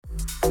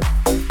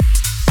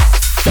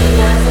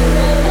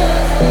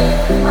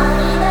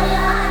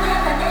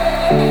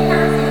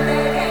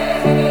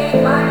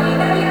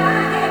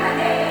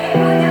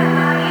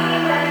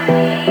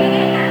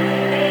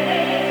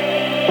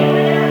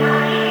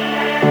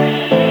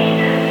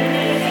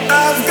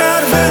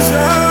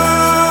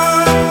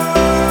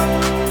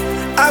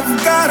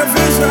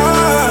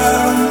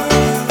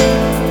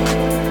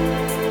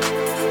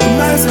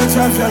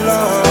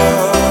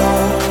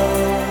love,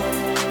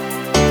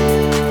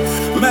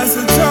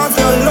 message of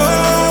your love.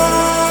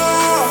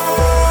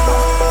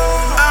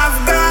 I've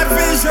got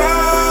vision,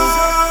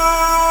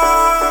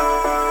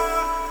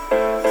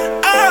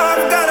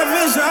 I've got a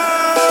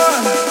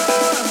vision,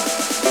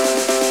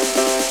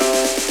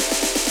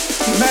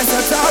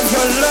 message of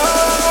your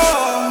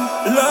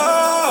love, love.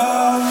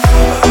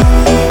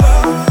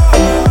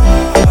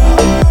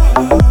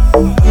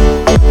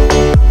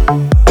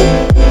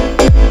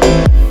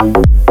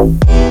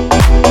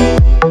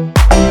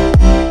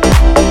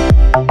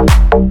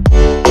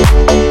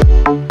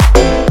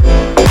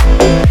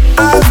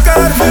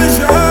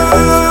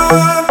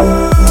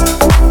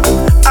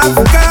 I've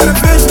got a